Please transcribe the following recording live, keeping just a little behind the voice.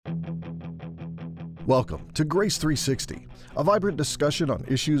Welcome to Grace 360, a vibrant discussion on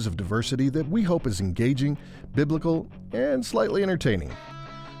issues of diversity that we hope is engaging, biblical, and slightly entertaining.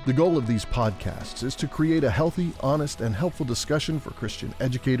 The goal of these podcasts is to create a healthy, honest, and helpful discussion for Christian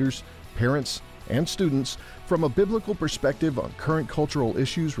educators, parents, and students from a biblical perspective on current cultural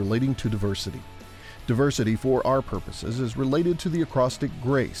issues relating to diversity. Diversity, for our purposes, is related to the acrostic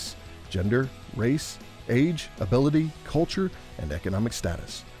GRACE: gender, race, age, ability, culture, and economic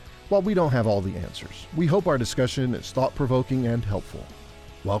status. While we don't have all the answers, we hope our discussion is thought-provoking and helpful.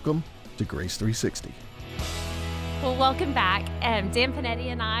 Welcome to Grace 360. Well, welcome back. Dan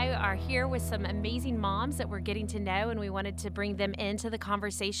Panetti and I are here with some amazing moms that we're getting to know, and we wanted to bring them into the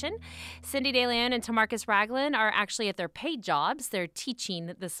conversation. Cindy DeLeon and Tamarcus Ragland are actually at their paid jobs. They're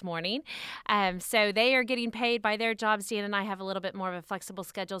teaching this morning. So they are getting paid by their jobs. Dan and I have a little bit more of a flexible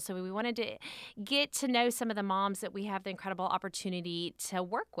schedule, so we wanted to get to know some of the moms that we have the incredible opportunity to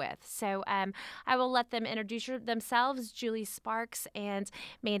work with. So I will let them introduce themselves, Julie Sparks and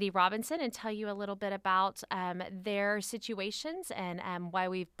Mandy Robinson, and tell you a little bit about their situations and why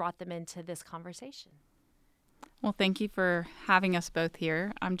we've brought them into this conversation. Well, thank you for having us both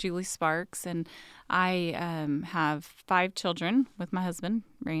here. I'm Julie Sparks, and I have 5 children with my husband,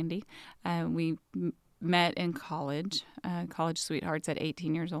 Randy. We met in college sweethearts at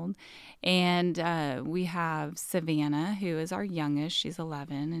 18 years old. And we have Savannah, who is our youngest. She's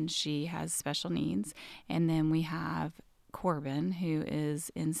 11, and she has special needs. And then we have Corbin, who is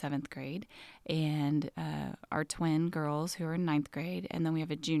in 7th grade, and our twin girls who are in 9th grade, and then we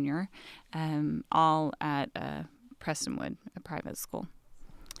have a junior, all at Prestonwood, a private school.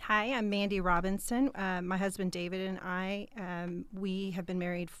 Hi, I'm Mandy Robinson. My husband David and I, we have been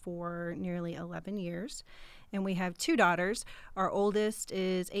married for nearly 11 years, and we have 2 daughters. Our oldest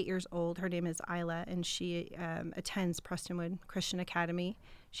is 8 years old. Her name is Isla, and she attends Prestonwood Christian Academy.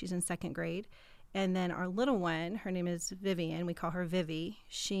 She's in 2nd grade. And then our little one, her name is Vivian. We call her Vivi.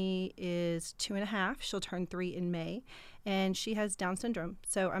 She is 2.5. She'll turn 3 in May, and she has Down syndrome.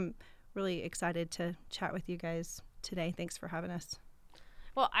 So I'm really excited to chat with you guys today. Thanks for having us.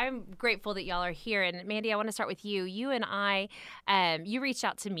 Well, I'm grateful that y'all are here. And Mandy, I want to start with you. You and I, you reached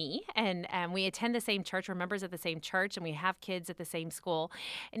out to me, and we attend the same church. We're members of the same church, and we have kids at the same school.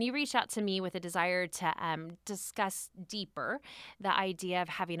 And you reached out to me with a desire to discuss deeper the idea of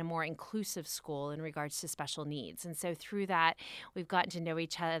having a more inclusive school in regards to special needs. And so through that, we've gotten to know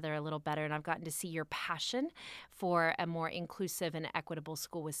each other a little better, and I've gotten to see your passion for a more inclusive and equitable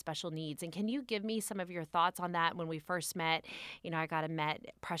school with special needs. And can you give me some of your thoughts on that? When we first met, I got to met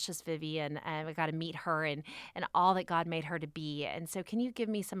precious Vivi, and I got to meet her and all that God made her to be. And so can you give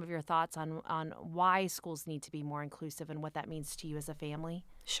me some of your thoughts on why schools need to be more inclusive and what that means to you as a family?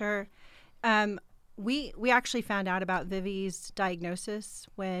 Sure. We actually found out about Vivi's diagnosis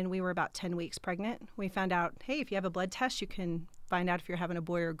when we were about 10 weeks pregnant. We found out, hey, if you have a blood test, you can find out if you're having a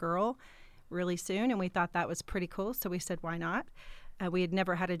boy or girl really soon. And we thought that was pretty cool. So we said, why not? We had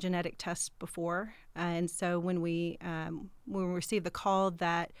never had a genetic test before, and so when we received the call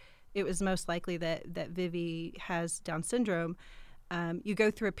that it was most likely that Vivi has Down syndrome, you go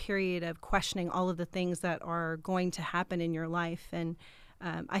through a period of questioning all of the things that are going to happen in your life. And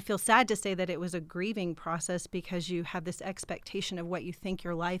I feel sad to say that it was a grieving process because you have this expectation of what you think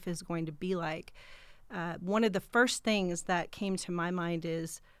your life is going to be like. One of the first things that came to my mind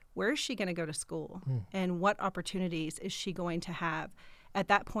is, where is she going to go to school, and what opportunities is she going to have? At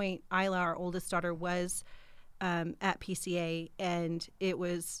that point, Isla, our oldest daughter, was at PCA, and it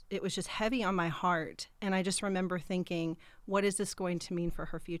was just heavy on my heart. And I just remember thinking, what is this going to mean for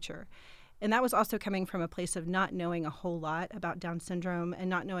her future? And that was also coming from a place of not knowing a whole lot about Down syndrome and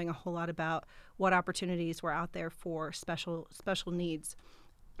not knowing a whole lot about what opportunities were out there for special needs.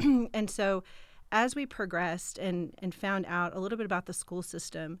 And so as we progressed and found out a little bit about the school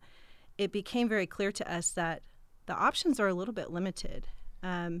system, it became very clear to us that the options are a little bit limited.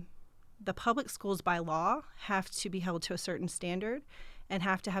 The public schools by law have to be held to a certain standard and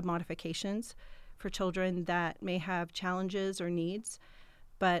have to have modifications for children that may have challenges or needs.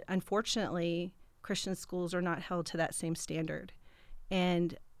 But unfortunately, Christian schools are not held to that same standard.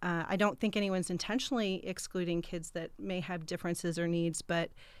 And I don't think anyone's intentionally excluding kids that may have differences or needs, but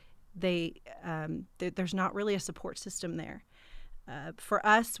there's not really a support system there. For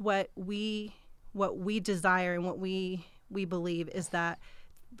us, what we desire and what we believe is that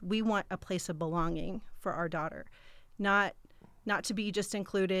we want a place of belonging for our daughter, not to be just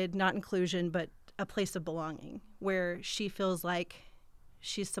included, not inclusion, but a place of belonging where she feels like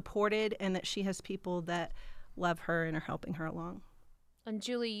she's supported and that she has people that love her and are helping her along. And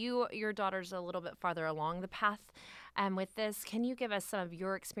Julie, your daughter's a little bit farther along the path with this. Can you give us some of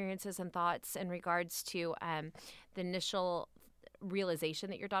your experiences and thoughts in regards to the initial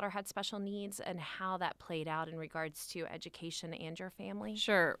realization that your daughter had special needs and how that played out in regards to education and your family?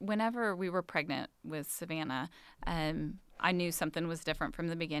 Sure. Whenever we were pregnant with Savannah, I knew something was different from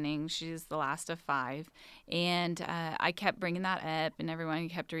the beginning. She's the last of 5. And I kept bringing that up, and everyone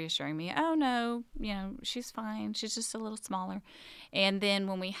kept reassuring me, oh, no, she's fine. She's just a little smaller. And then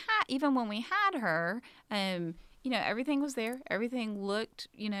when we had her, everything was there. Everything looked,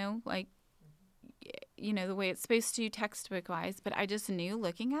 like, the way it's supposed to textbook-wise. But I just knew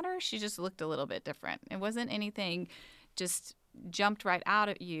looking at her, she just looked a little bit different. It wasn't anything just jumped right out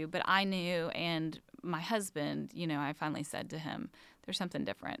at you, but I knew, and my husband, I finally said to him, there's something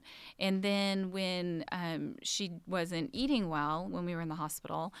different. And then when she wasn't eating well when we were in the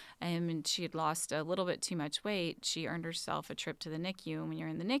hospital, and she had lost a little bit too much weight, she earned herself a trip to the NICU. And when you're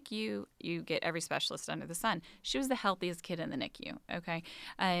in the NICU, you get every specialist under the sun. She was the healthiest kid in the NICU, okay?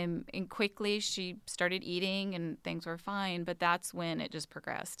 And quickly she started eating and things were fine, but that's when it just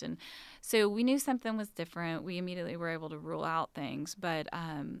progressed. And so we knew something was different. We immediately were able to rule out things, but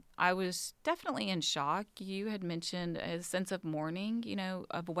I was definitely in shock. You had mentioned a sense of mourning,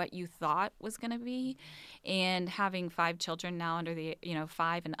 of what you thought was going to be, and having 5 children now under the,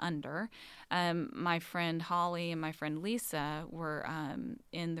 5 and under. My friend Holly and my friend Lisa were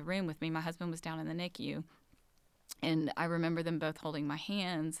in the room with me. My husband was down in the NICU, and I remember them both holding my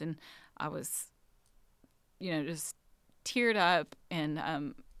hands, and I was, just teared up,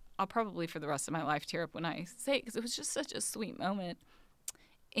 and I'll probably for the rest of my life tear up when I say it, because it was just such a sweet moment.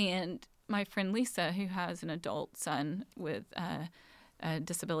 And my friend Lisa, who has an adult son with a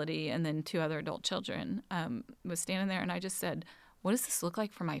disability and then 2 other adult children, was standing there, and I just said, what does this look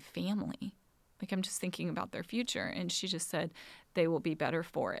like for my family? Like, I'm just thinking about their future. And she just said, they will be better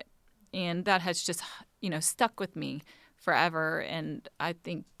for it. And that has just, stuck with me forever. And I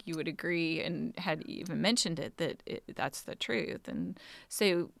think you would agree, and had even mentioned it, that that's the truth. And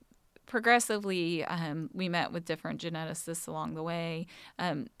so progressively, we met with different geneticists along the way,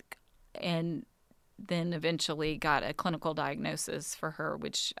 and then eventually got a clinical diagnosis for her,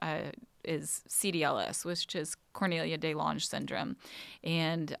 which is CDLS, which is Cornelia de Lange syndrome.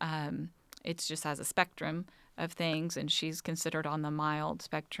 And it just has a spectrum of things, and she's considered on the mild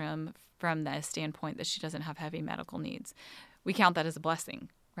spectrum from the standpoint that she doesn't have heavy medical needs. We count that as a blessing,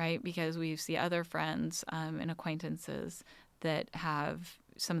 right? Because we see other friends and acquaintances that have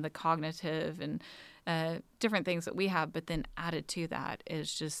some of the cognitive and different things that we have, but then added to that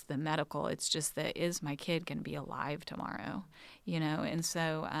is just the medical. It's just that, is my kid going to be alive tomorrow? And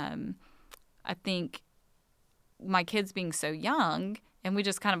so I think my kids being so young, and we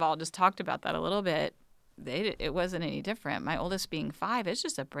just kind of all just talked about that a little bit, it wasn't any different. My oldest being 5, it's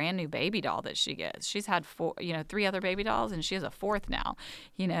just a brand new baby doll that she gets. She's had 3 other baby dolls, and she has a 4th now,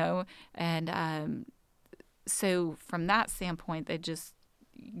 and so from that standpoint, they just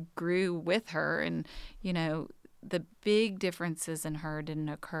grew with her, and the big differences in her didn't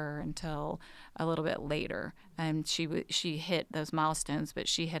occur until a little bit later. She hit those milestones, but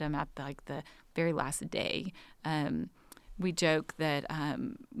she hit them at the very last day. We joke that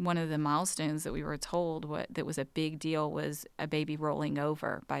one of the milestones that we were told that was a big deal was a baby rolling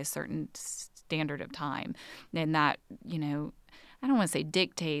over by a certain standard of time, and that I don't want to say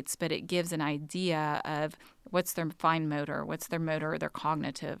dictates, but it gives an idea of what's their fine motor, what's their motor, their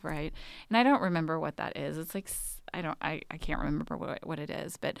cognitive, right? And I don't remember what that is. It's like, I can't remember what it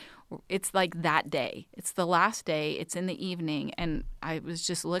is, but it's like that day. It's the last day. It's in the evening, and I was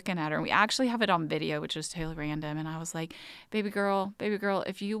just looking at her, and we actually have it on video, which is totally random. And I was like, baby girl,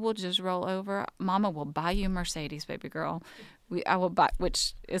 if you will just roll over, Mama will buy you a Mercedes, baby girl. I will buy,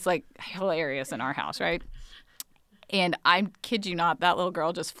 which is like hilarious in our house, right? And I kid you not, that little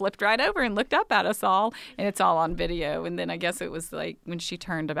girl just flipped right over and looked up at us all, and it's all on video. And then I guess it was like when she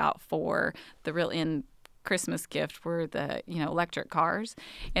turned about 4, the real end Christmas gift were the, electric cars.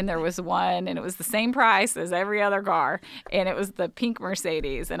 And there was one, and it was the same price as every other car, and it was the pink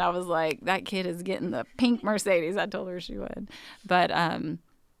Mercedes. And I was like, that kid is getting the pink Mercedes. I told her she would. But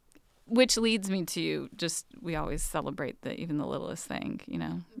which leads me to just, we always celebrate even the littlest thing,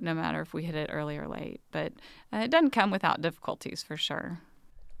 no matter if we hit it early or late. But it doesn't come without difficulties, for sure.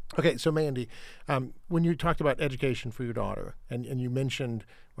 Okay, so Mandy, when you talked about education for your daughter, and you mentioned,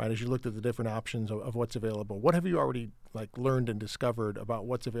 right, as you looked at the different options of what's available, what have you already learned and discovered about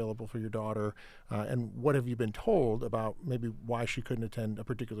what's available for your daughter, and what have you been told about maybe why she couldn't attend a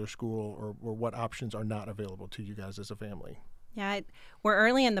particular school, or what options are not available to you guys as a family? Yeah, we're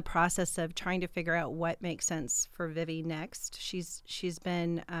early in the process of trying to figure out what makes sense for Vivi next. She's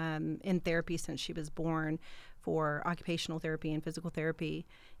been in therapy since she was born for occupational therapy and physical therapy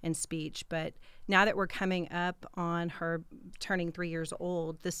and speech. But now that we're coming up on her turning 3 years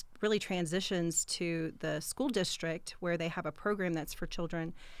old, this really transitions to the school district where they have a program that's for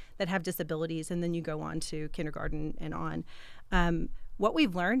children that have disabilities, and then you go on to kindergarten and on. What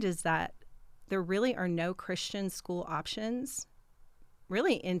we've learned is that there really are no Christian school options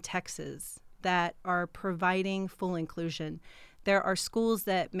really in Texas that are providing full inclusion. There are schools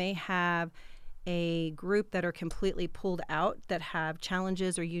that may have a group that are completely pulled out that have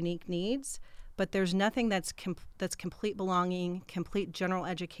challenges or unique needs, but there's nothing that's complete belonging, complete general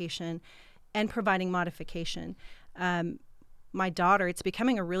education, and providing modification. My daughter, it's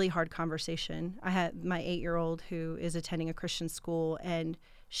becoming a really hard conversation. I had my 8-year-old who is attending a Christian school, and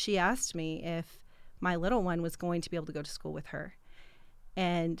she asked me if my little one was going to be able to go to school with her.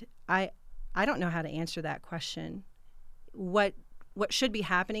 And I don't know how to answer that question. What should be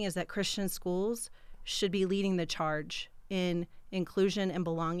happening is that Christian schools should be leading the charge in inclusion and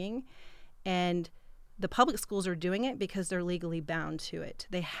belonging. And the public schools are doing it because they're legally bound to it.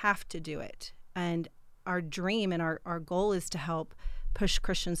 They have to do it. And our dream and our goal is to help push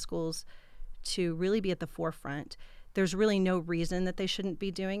Christian schools to really be at the forefront. There's really no reason that they shouldn't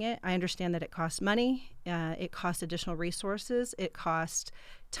be doing it. I understand that it costs money, it costs additional resources, it costs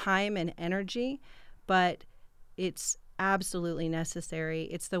time and energy, but it's absolutely necessary.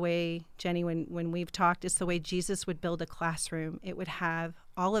 It's the way, Jenny, when we've talked, it's the way Jesus would build a classroom. It would have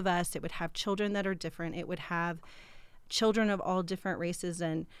all of us, it would have children that are different, it would have children of all different races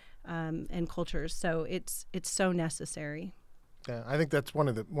and cultures. So it's so necessary. Yeah, I think that's one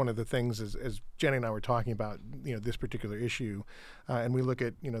of the things as Jenny and I were talking about, this particular issue, and we look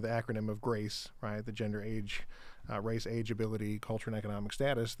at, the acronym of GRACE, right? The gender, age, race, age, ability, culture, and economic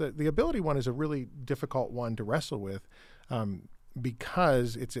status. The ability one is a really difficult one to wrestle with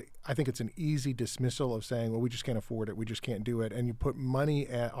because I think it's an easy dismissal of saying, well, we just can't afford it, we just can't do it, and you put money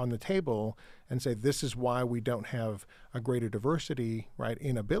on the table and say this is why we don't have a greater diversity, right,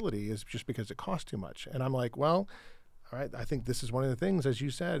 in ability is just because it costs too much. And I'm like, well, all right, I think this is one of the things, as you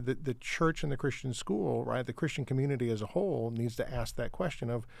said, that the church and the Christian school, right, the Christian community as a whole needs to ask that question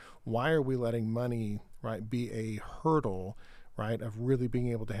of why are we letting money, right, be a hurdle, right, of really being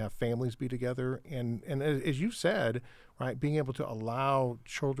able to have families be together. And as you said, right, being able to allow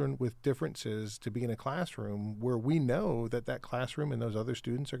children with differences to be in a classroom where we know that classroom and those other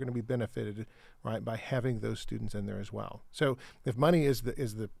students are going to be benefited, right, by having those students in there as well. So if money is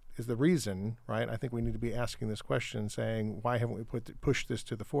the reason, right, I think we need to be asking this question, saying, why haven't we pushed this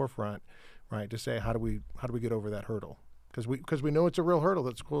to the forefront, right, to say, how do we get over that hurdle? Because we know it's a real hurdle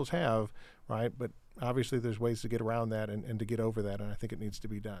that schools have, right, but obviously there's ways to get around that and to get over that, and I think it needs to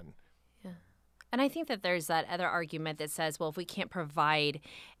be done. Yeah. And I think that there's that other argument that says, well, if we can't provide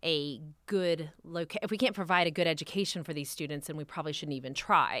a good education for these students, then we probably shouldn't even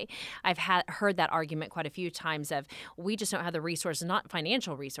try. I've heard that argument quite a few times of we just don't have the resources, not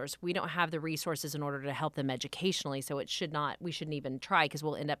financial resource. We don't have the resources in order to help them educationally, so we shouldn't even try because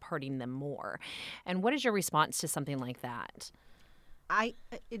we'll end up hurting them more. And what is your response to something like that?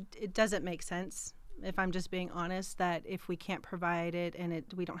 It doesn't make sense. If I'm just being honest, that if we can't provide it and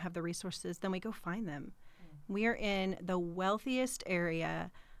we don't have the resources, then we go find them. We are in the wealthiest area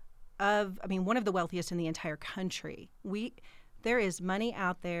one of the wealthiest in the entire country. There is money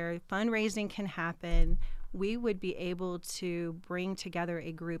out there. Fundraising can happen. We would be able to bring together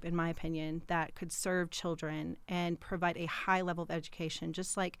a group, in my opinion, that could serve children and provide a high level of education,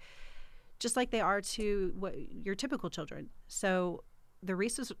 just like they are to your typical children. So the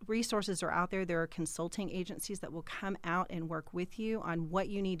resources are out there. There are consulting agencies that will come out and work with you on what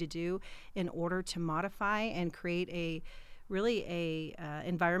you need to do in order to modify and create a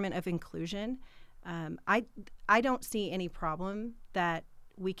environment of inclusion. I don't see any problem that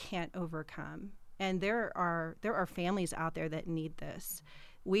we can't overcome. And there are families out there that need this.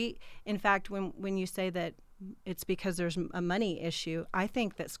 In fact, when you say that it's because there's a money issue, I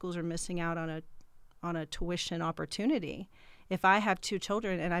think that schools are missing out on a tuition opportunity. If I have 2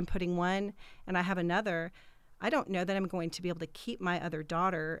 children and I'm putting one and I have another, I don't know that I'm going to be able to keep my other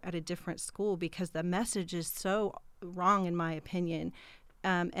daughter at a different school because the message is so wrong, in my opinion.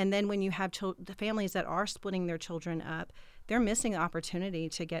 And then when you have the families that are splitting their children up, they're missing the opportunity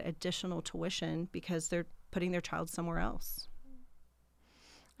to get additional tuition because they're putting their child somewhere else.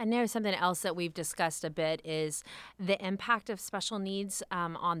 I know something else that we've discussed a bit is the impact of special needs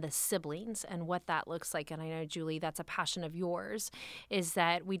on the siblings and what that looks like. And I know, Julie, that's a passion of yours, is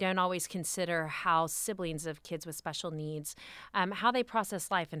that we don't always consider how siblings of kids with special needs, how they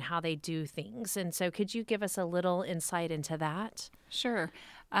process life and how they do things. And so could you give us a little insight into that? Sure.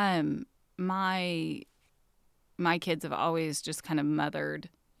 My my kids have always just kind of mothered,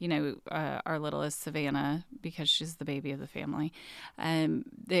 our littlest Savannah, because she's the baby of the family.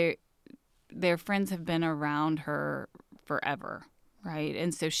 Their friends have been around her forever, right?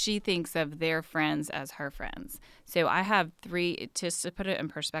 And so she thinks of their friends as her friends. So I have 3, just to put it in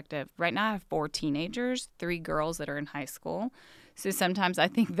perspective, right now I have 4 teenagers, 3 girls that are in high school. So sometimes I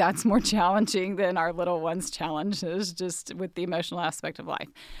think that's more challenging than our little ones' challenges, just with the emotional aspect of life.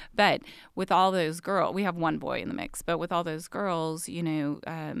 But with all those girls, we have 1 boy in the mix, but with all those girls,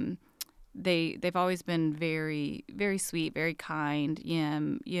 they've always been very, very sweet, very kind.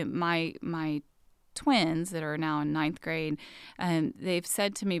 My twins that are now in 9th grade, they've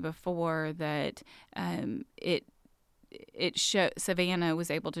said to me before that Savannah was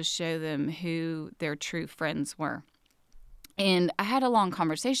able to show them who their true friends were. And I had a long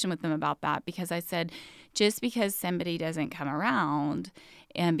conversation with them about that, because I said, just because somebody doesn't come around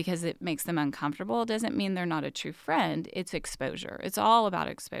and because it makes them uncomfortable doesn't mean they're not a true friend. It's exposure. It's all about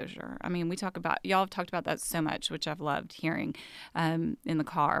exposure. I mean, y'all have talked about that so much, which I've loved hearing in the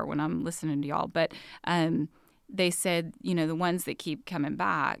car when I'm listening to y'all. But they said, the ones that keep coming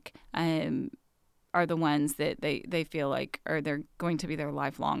back are the ones that they feel like they're going to be their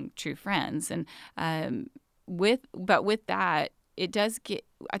lifelong true friends. And with that, it does get,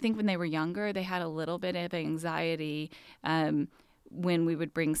 I think when they were younger, they had a little bit of anxiety when we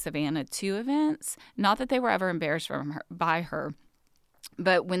would bring Savannah to events. Not that they were ever embarrassed by her,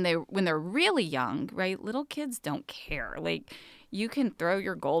 but when they're really young, right? Little kids don't care. Like, you can throw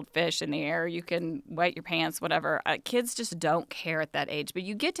your goldfish in the air, you can wet your pants, whatever. Kids just don't care at that age. But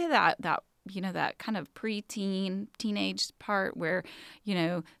you get to that kind of preteen, teenage part where,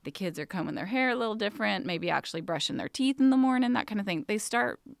 the kids are combing their hair a little different, maybe actually brushing their teeth in the morning, that kind of thing. They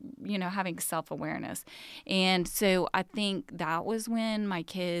start, having self-awareness. And so I think that was when my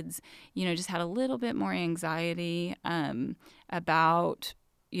kids, just had a little bit more anxiety about,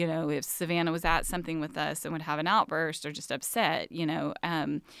 if Savannah was at something with us and would have an outburst or just upset,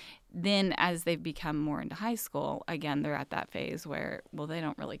 then as they've become more into high school, again, they're at that phase where, well, they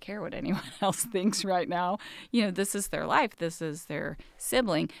don't really care what anyone else thinks right now. This is their life. This is their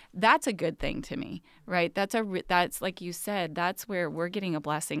sibling. That's a good thing to me, right? That's like you said, that's where we're getting a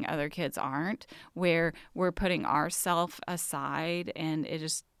blessing other kids aren't, where we're putting ourselves aside, and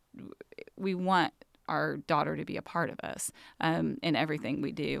we want our daughter to be a part of us in everything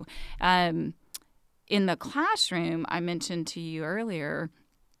we do. In the classroom, I mentioned to you earlier,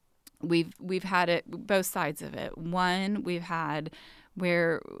 we've had it both sides of it. One, we've had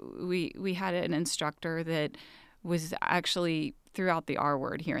where we had an instructor that was actually threw out the R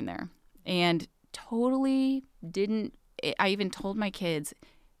word here and there, and totally didn't. I even told my kids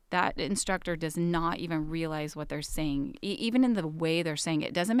that instructor does not even realize what they're saying, even in the way they're saying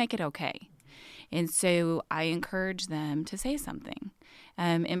it doesn't make it okay. And so I encourage them to say something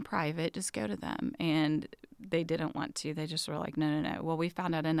in private, just go to them. And they didn't want to. They just were like, no. Well, we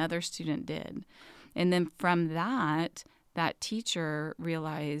found out another student did. And then from that teacher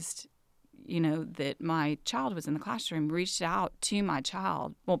realized, that my child was in the classroom, reached out to my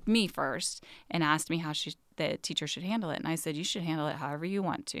child, well, me first, and asked me how the teacher should handle it. And I said, you should handle it however you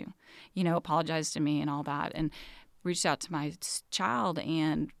want to, apologize to me and all that. And reached out to my child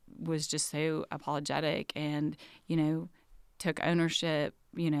and was just so apologetic and, took ownership,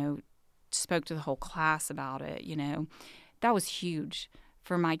 spoke to the whole class about it, That was huge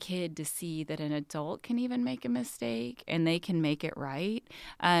for my kid to see that an adult can even make a mistake and they can make it right.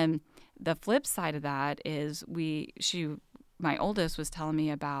 The flip side of that is my oldest was telling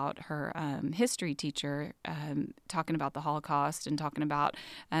me about her history teacher talking about the Holocaust and talking about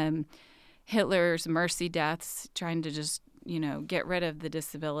Hitler's mercy deaths, trying to just, get rid of the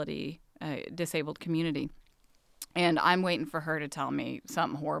disabled community. And I'm waiting for her to tell me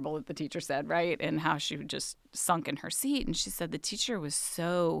something horrible that the teacher said, right? And how she just sunk in her seat. And she said the teacher was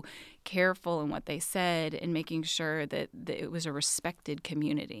so careful in what they said and making sure that it was a respected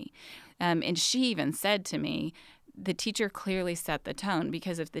community. And she even said to me, the teacher clearly set the tone,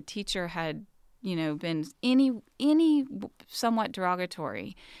 because if the teacher had been any somewhat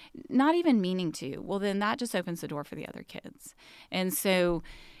derogatory, not even meaning to, well, then that just opens the door for the other kids. And so,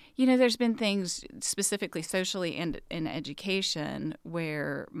 there's been things specifically socially and in education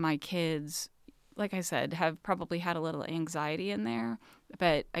where my kids, like I said, have probably had a little anxiety in there.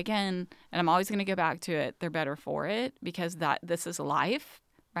 But again, and I'm always going to go back to it, they're better for it, because this is life,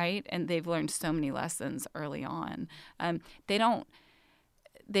 right? And they've learned so many lessons early on. They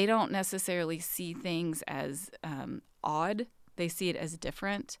don't necessarily see things as odd. They see it as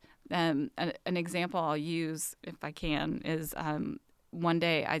different. An example I'll use, if I can, is one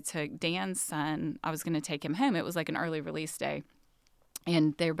day I took Dan's son, I was going to take him home. It was like an early release day.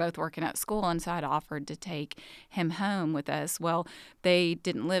 And they were both working at school, and so I'd offered to take him home with us. Well, they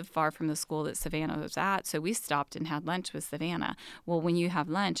didn't live far from the school that Savannah was at, so we stopped and had lunch with Savannah. Well, when you have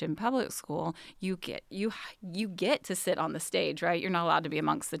lunch in public school, you get to sit on the stage, right? You're not allowed to be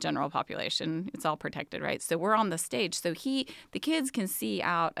amongst the general population. It's all protected, right? So we're on the stage, so the kids can see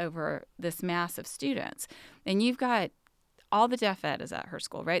out over this mass of students, and you've got all the deaf ed is at her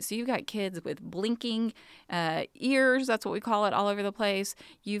school, right? So you've got kids with blinking ears, that's what we call it, all over the place.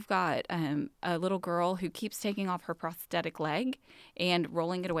 You've got a little girl who keeps taking off her prosthetic leg and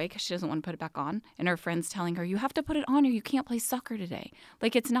rolling it away because she doesn't want to put it back on. And her friend's telling her, you have to put it on or you can't play soccer today.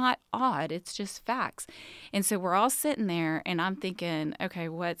 Like, it's not odd, it's just facts. And so we're all sitting there and I'm thinking, okay,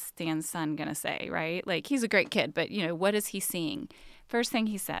 what's Dan's son going to say, right? Like, he's a great kid, but, what is he seeing? First thing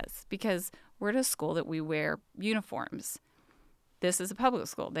he says, because we're at a school that we wear uniforms. This is a public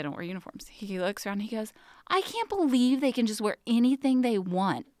school. They don't wear uniforms. He looks around and he goes, I can't believe they can just wear anything they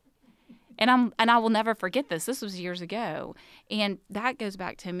want. And I will never forget this. This was years ago. And that goes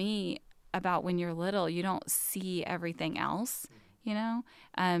back to me about when you're little, you don't see everything else,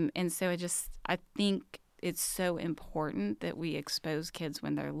 And so I think it's so important that we expose kids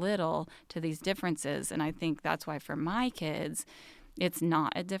when they're little to these differences. And I think that's why for my kids, it's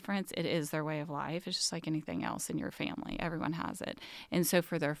not a difference. It is their way of life. It's just like anything else in your family. Everyone has it. And so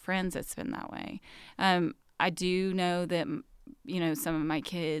for their friends, it's been that way. I do know that, some of my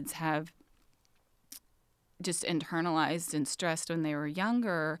kids have just internalized and stressed when they were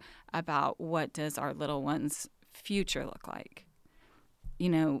younger about what does our little one's future look like.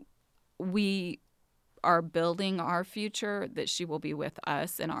 We are building our future that she will be with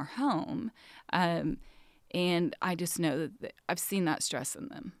us in our home. And I just know that I've seen that stress in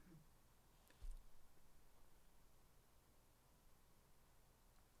them.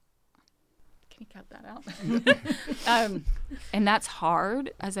 Can you cut that out? And that's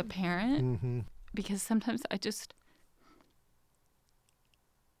hard as a parent because sometimes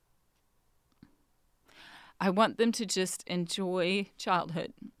I want them to just enjoy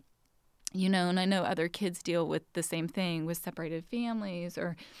childhood. And I know other kids deal with the same thing with separated families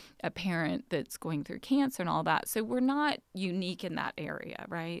or a parent that's going through cancer and all that. So we're not unique in that area,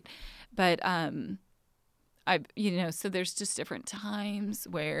 right? But so there's just different times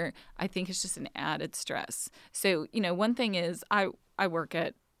where I think it's just an added stress. So, one thing is I work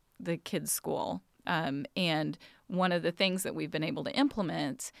at the kids' school, and one of the things that we've been able to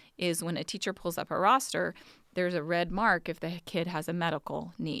implement is when a teacher pulls up a roster, there's a red mark if the kid has a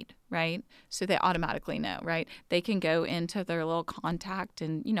medical need, right? So they automatically know, right? They can go into their little contact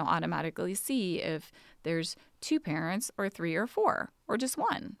and, automatically see if there's 2 parents or 3 or 4 or just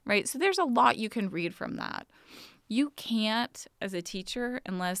 1, right? So there's a lot you can read from that. You can't, as a teacher,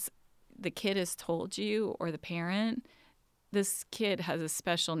 unless the kid has told you or the parent, this kid has a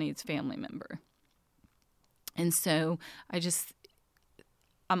special needs family member. And so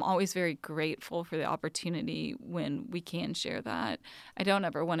I'm always very grateful for the opportunity when we can share that. I don't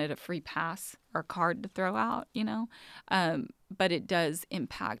ever want it a free pass or card to throw out, but it does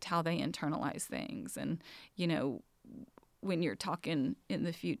impact how they internalize things. And, when you're talking in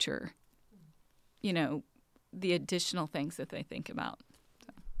the future, the additional things that they think about.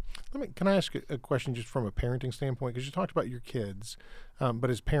 Can I ask a question just from a parenting standpoint? Because you talked about your kids, but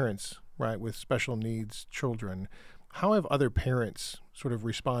as parents, right, with special needs children, how have other parents sort of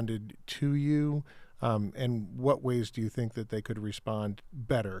responded to you, and what ways do you think that they could respond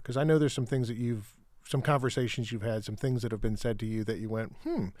better? Because I know there's some things that some conversations you've had, some things that have been said to you that you went,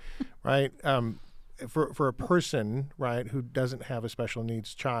 right? For a person, right, who doesn't have a special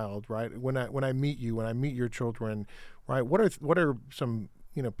needs child, right? When I meet you, when I meet your children, right, what are some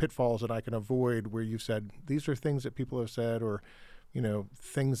pitfalls that I can avoid where you've said these are things that people have said, or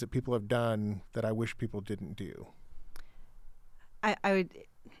things that people have done that I wish people didn't do? I would.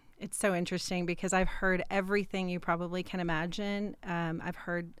 It's so interesting because I've heard everything you probably can imagine. I've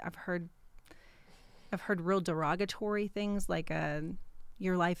heard real derogatory things like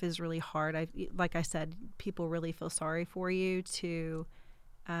your life is really hard. Like I said, people really feel sorry for you. To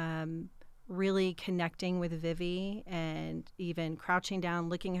really connecting with Vivi and even crouching down,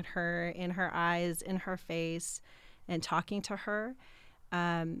 looking at her in her eyes, in her face, and talking to her.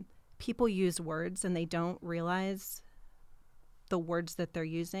 People use words and they don't realize the words that they're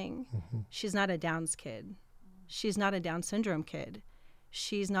using. She's not a Downs kid. She's not a Down syndrome kid.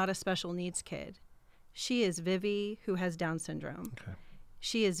 She's not a special needs kid. She is Vivi who has Down syndrome. Okay.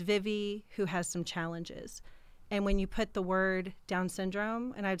 She is Vivi who has some challenges. And when you put the word Down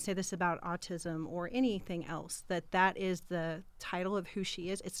syndrome, and I'd say this about autism or anything else, that is the title of who she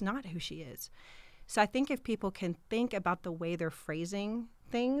is, it's not who she is. So I think if people can think about the way they're phrasing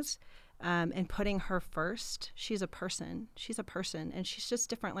things and putting her first, she's a person. She's a person, and she's just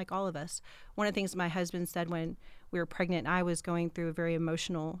different like all of us. One of the things my husband said when we were pregnant and I was going through a very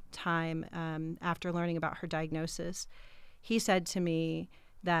emotional time after learning about her diagnosis, he said to me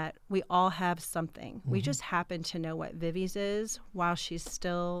that we all have something. Mm-hmm. We just happen to know what Vivi's is while she's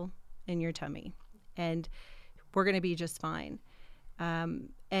still in your tummy. And we're going to be just fine.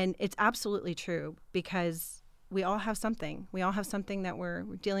 And it's absolutely true because we all have something. We all have something that we're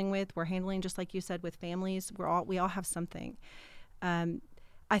dealing with, we're handling, just like you said, with families. We all have something.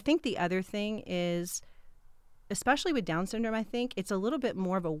 I think the other thing is, especially with Down syndrome, I think it's a little bit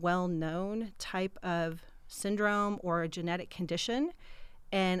more of a well-known type of syndrome or a genetic condition.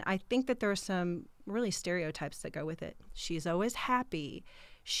 And I think that there are some really stereotypes that go with it. She's always happy.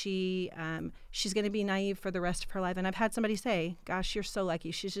 She's going to be naive for the rest of her life. And I've had somebody say, gosh, you're so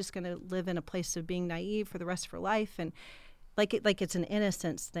lucky. She's just going to live in a place of being naive for the rest of her life. And like it's an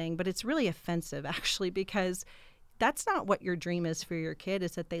innocence thing, but it's really offensive, actually, because that's not what your dream is for your kid,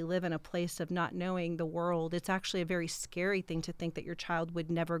 is that they live in a place of not knowing the world. It's actually a very scary thing to think that your child would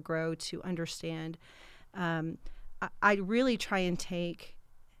never grow to understand. I really try and take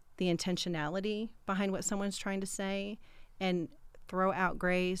the intentionality behind what someone's trying to say and throw out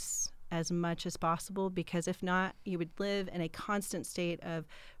grace as much as possible, because if not, you would live in a constant state of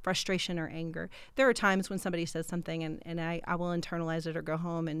frustration or anger. There are times when somebody says something and I will internalize it or go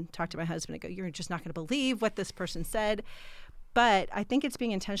home and talk to my husband and go, you're just not going to believe what this person said. But I think it's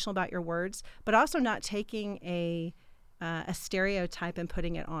being intentional about your words, but also not taking a stereotype and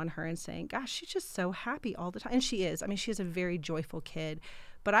putting it on her and saying, gosh, she's just so happy all the time. And she is. I mean, she is a very joyful kid.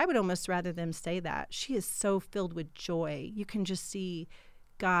 But I would almost rather them say that. She is so filled with joy. You can just see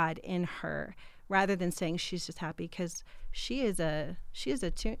God in her, rather than saying she's just happy, because she's a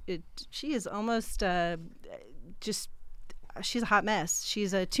hot mess.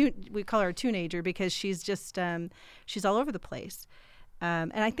 We call her a teenager because she's just she's all over the place.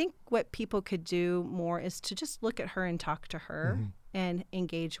 And I think what people could do more is to just look at her and talk to her and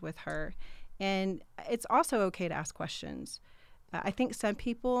engage with her. And it's also okay to ask questions. I think some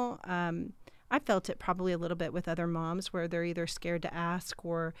people, I felt it probably a little bit with other moms, where they're either scared to ask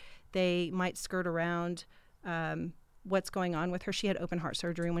or they might skirt around what's going on with her. She had open heart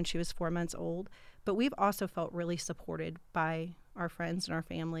surgery when she was 4 months old. But we've also felt really supported by our friends and our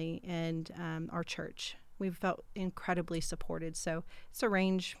family and our church. We've felt incredibly supported. So it's a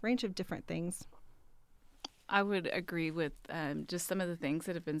range of different things. I would agree with just some of the things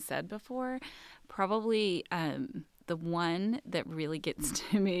that have been said before. Probably the one that really gets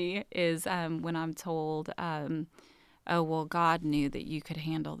to me is when I'm told, oh, well, God knew that you could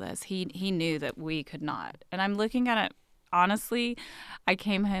handle this. He knew that we could not. And I'm looking at it, honestly, I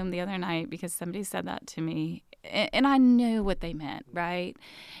came home the other night because somebody said that to me, and I knew what they meant, right?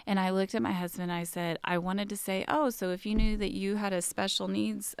 And I looked at my husband and I said, I wanted to say, oh, so if you knew that you had a special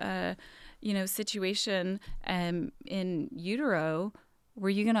needs situation in utero, were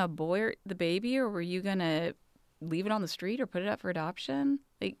you going to abort the baby, or were you going to leave it on the street or put it up for adoption?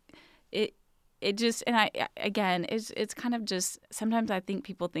 Like it just, and it's kind of just, sometimes I think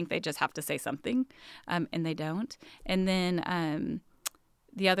people think they just have to say something, and they don't. And then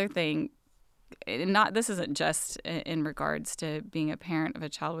the other thing, this isn't just in regards to being a parent of a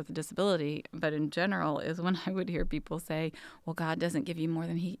child with a disability, but in general, is when I would hear people say, well, God doesn't give you more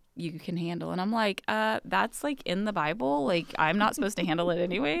than you can handle. And I'm like, that's like in the Bible. Like, I'm not supposed to handle it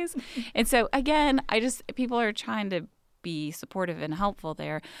anyways. And so again, people are trying to be supportive and helpful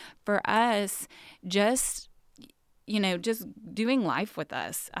there. For us, just doing life with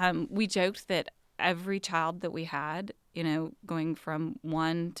us. We joked that every child that we had, going from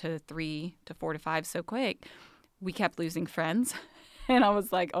 1 to 3 to 4 to 5 so quick, we kept losing friends. And I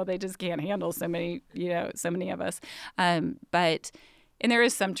was like, oh, they just can't handle so many of us. And there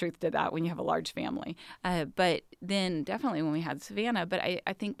is some truth to that when you have a large family. But then definitely when we had Savannah, but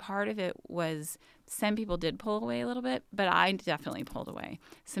I think part of it was some people did pull away a little bit, but I definitely pulled away.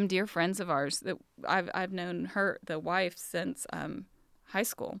 Some dear friends of ours that I've known her, the wife, since high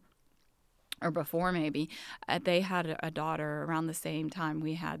school, or before maybe, they had a daughter around the same time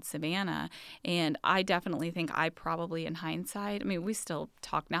we had Savannah. And I definitely think I probably, in hindsight, I mean, we still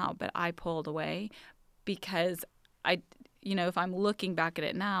talk now, but I pulled away because if I'm looking back at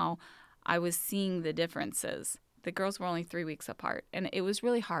it now, I was seeing the differences The girls were only 3 weeks apart, and it was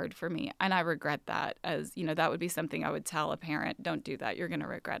really hard for me. And I regret that, as you know, that would be something I would tell a parent, don't do that. You're going to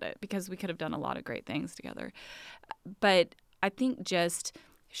regret it, because we could have done a lot of great things together. But I think just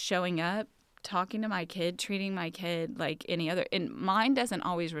showing up, talking to my kid, treating my kid like any other, and mine doesn't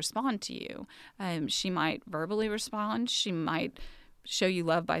always respond to you. She might verbally respond. She might show you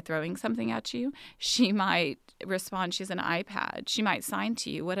love by throwing something at you. She might respond. She has an iPad. She might sign to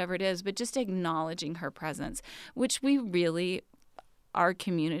you, whatever it is, but just acknowledging her presence, which we really, our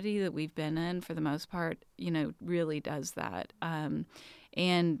community that we've been in for the most part, you know, really does that.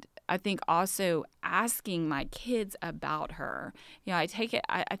 And I think also asking my kids about her. You know, I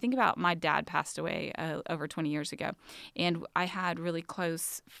think about my dad passed away over 20 years ago, and I had really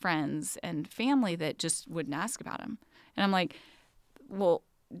close friends and family that just wouldn't ask about him. And I'm like, well,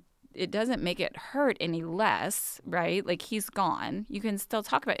 it doesn't make it hurt any less, right? Like, he's gone. You can still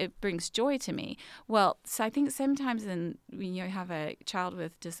talk about it. It brings joy to me. Well, so I think sometimes when you have a child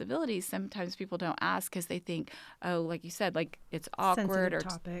with disabilities, sometimes people don't ask because they think, oh, like you said, like it's awkward. Sensitive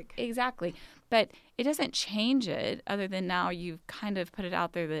topic. Exactly. But it doesn't change it, other than now you've kind of put it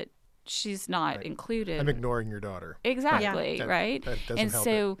out there that she's not included. I'm ignoring your daughter. Exactly, Yeah. right? That doesn't and help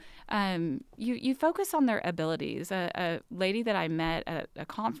so you focus on their abilities. A lady that I met at a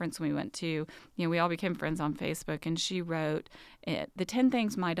conference we went to, you know, we all became friends on Facebook, and she wrote the 10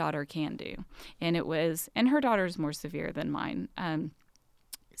 things my daughter can do. And it was, and her daughter's more severe than mine.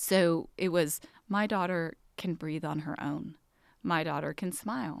 So it was, my daughter can breathe on her own. My daughter can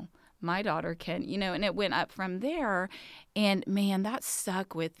smile. My daughter can, you know, and it went up from there. And man, that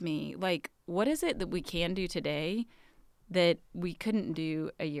stuck with me. Like, what is it that we can do today that we couldn't do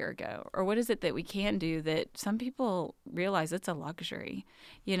a year ago? Or what is it that we can do that some people realize it's a luxury,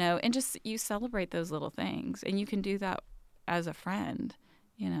 you know? And just, you celebrate those little things, and you can do that as a friend,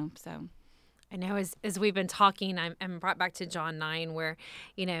 you know, so. I know as we've been talking, I'm brought back to John 9, where,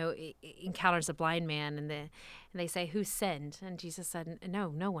 you know, encounters a blind man, and they say, who sinned? And Jesus said,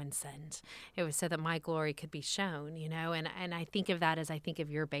 no one sinned. It was so that my glory could be shown, you know, and I think of that as I think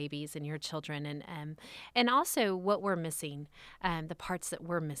of your babies and your children, and also what we're missing, the parts that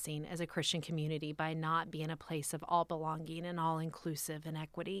we're missing as a Christian community by not being a place of all belonging and all inclusive and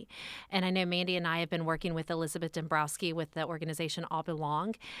equity. And I know Mandy and I have been working with Elizabeth Dombrowski with the organization All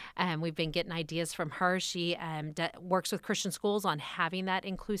Belong. We've been getting ideas from her. She works with Christian schools on having that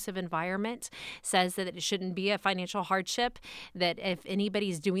inclusive environment, says that it shouldn't be a financial hardship, that if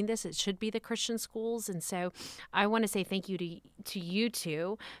anybody's doing this, it should be the Christian schools. And so I want to say thank you to you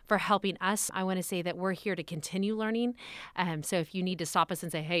two for helping us. I want to say that we're here to continue learning. So if you need to stop us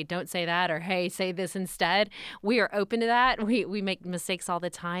and say, hey, don't say that, or hey, say this instead, we are open to that. We make mistakes all the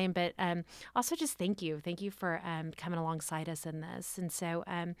time, but also just thank you. Thank you for coming alongside us in this. And so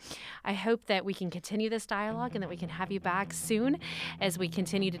I hope that we can continue this dialogue, and that we can have you back soon as we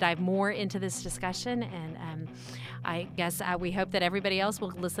continue to dive more into this discussion. And I guess we hope that everybody else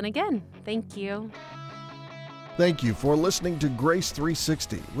will listen again. Thank you. Thank you for listening to Grace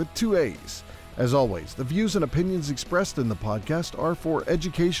 360 with 2 A's. As always, the views and opinions expressed in the podcast are for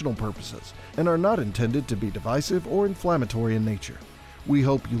educational purposes and are not intended to be divisive or inflammatory in nature. We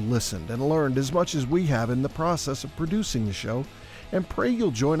hope you listened and learned as much as we have in the process of producing the show, and pray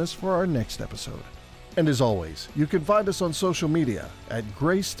you'll join us for our next episode. And as always, you can find us on social media at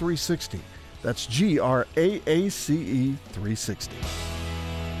Grace 360. That's GRAACE 360.